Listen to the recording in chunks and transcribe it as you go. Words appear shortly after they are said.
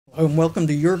Hello and welcome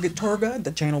to Your Guitar Guide,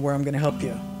 the channel where I'm going to help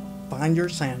you find your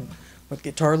sound with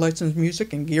guitar lessons,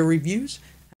 music, and gear reviews.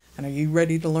 And are you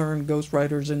ready to learn Ghost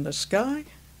Riders in the Sky?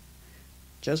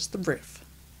 Just the riff.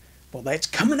 Well, that's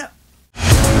coming up.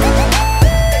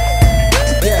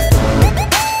 Yeah.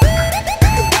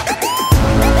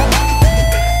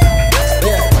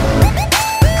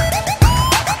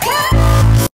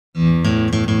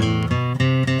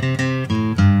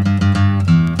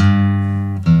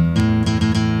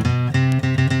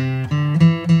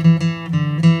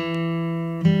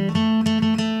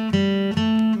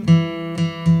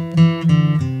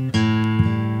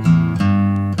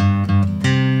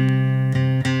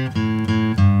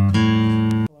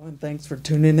 Thanks for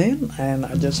tuning in, and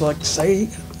I just like to say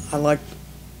I like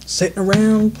sitting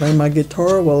around playing my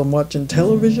guitar while I'm watching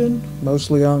television,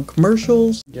 mostly on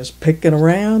commercials, just picking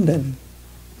around and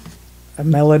a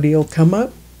melody will come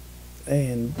up.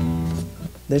 And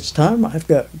this time I've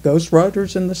got Ghost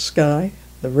Riders in the Sky,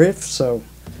 the riff, so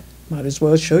might as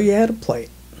well show you how to play it.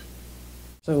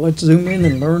 So let's zoom in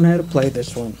and learn how to play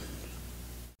this one.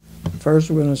 First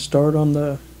we're going to start on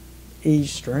the E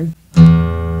string.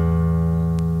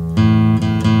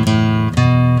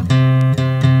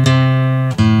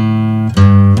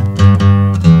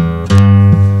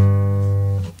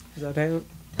 Out.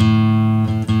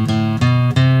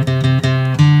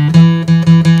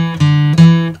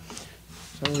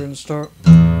 So we're going to start,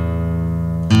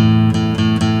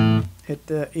 hit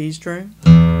the E string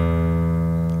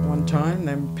one time,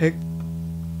 then pick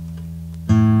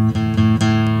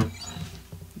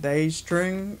the A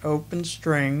string, open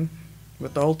string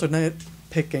with alternate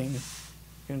picking. You're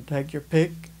going to take your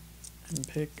pick and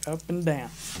pick up and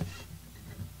down.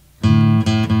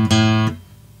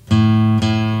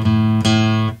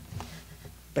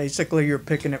 Basically, you're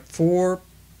picking it 4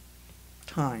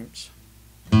 times.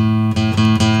 2nd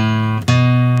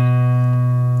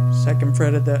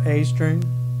fret of the A string,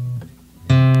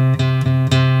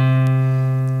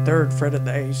 3rd fret of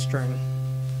the A string.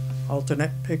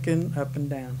 Alternate picking up and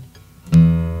down.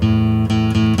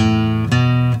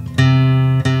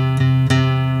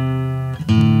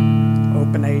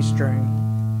 Open A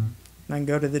string, then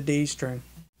go to the D string.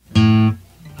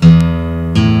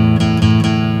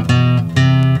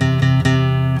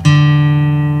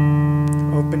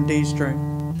 Open D string.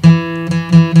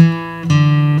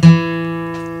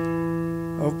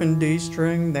 Open D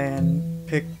string, then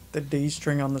pick the D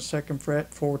string on the 2nd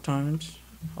fret 4 times.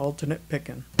 Alternate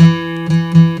picking.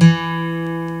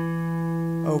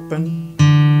 Open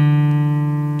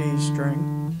D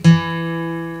string.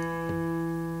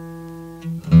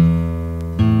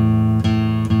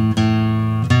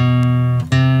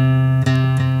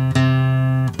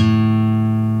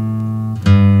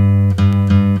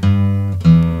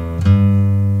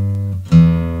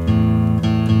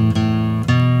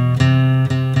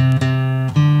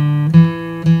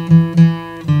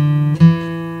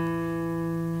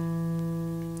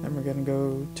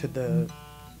 Go to the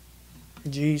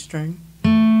G string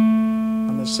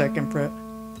on the 2nd fret.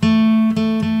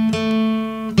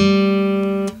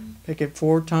 Pick it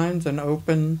 4 times and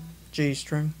open G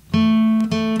string. And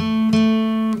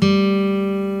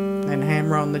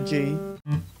hammer on the G.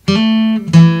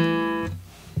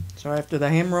 So after the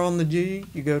hammer on the G,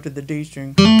 you go to the D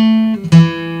string.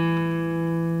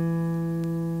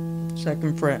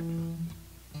 2nd fret.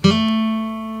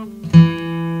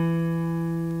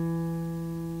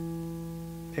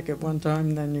 Pick it 1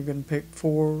 time, then you're going to pick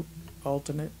 4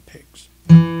 alternate picks.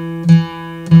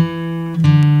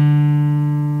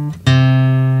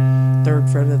 3rd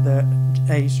fret of the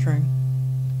A string.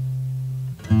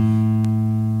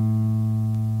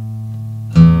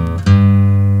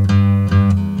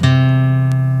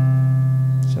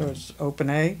 So it's open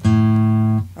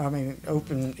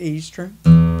open E string.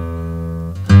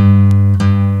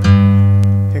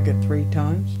 Pick it 3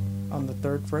 times on the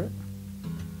 3rd fret.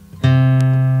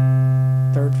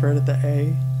 3rd fret of the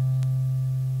A.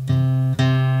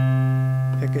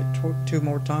 Pick it 2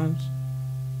 more times.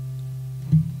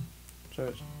 So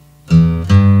it's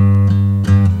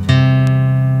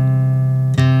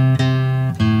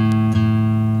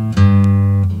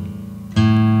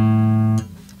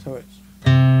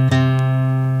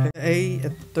pick A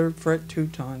at the 3rd fret 2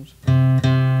 times.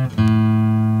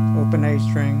 Open A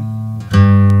string.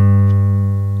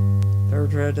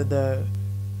 3rd fret of the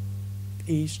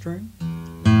E string.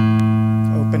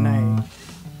 Open A.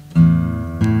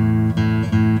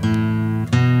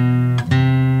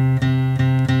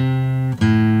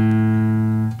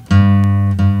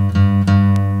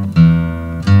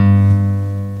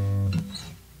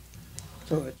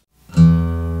 So it's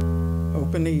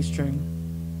open E string,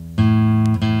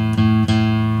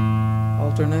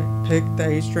 alternate, pick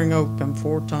the A string open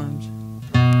 4 times.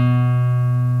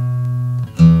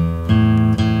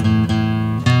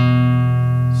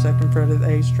 Second fret of the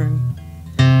A string.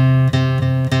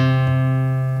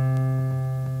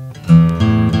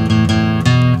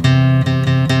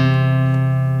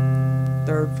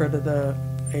 Third fret of the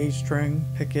A string,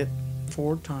 pick it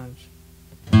 4 times.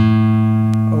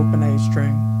 Open A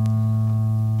string.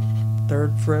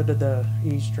 Third fret of the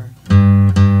E string.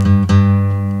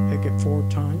 Pick it 4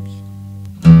 times.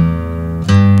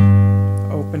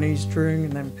 Open E string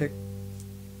and then pick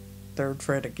third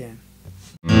fret again.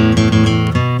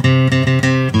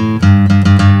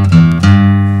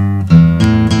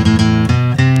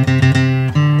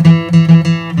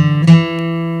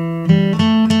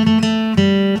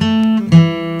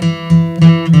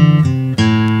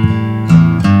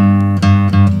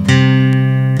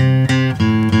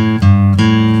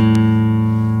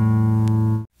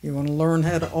 You want to learn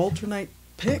how to alternate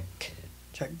pick?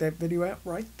 Check that video out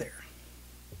right there.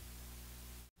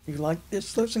 If you like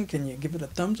this lesson, can you give it a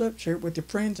thumbs up, share it with your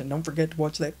friends, and don't forget to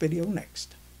watch that video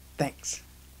next. Thanks.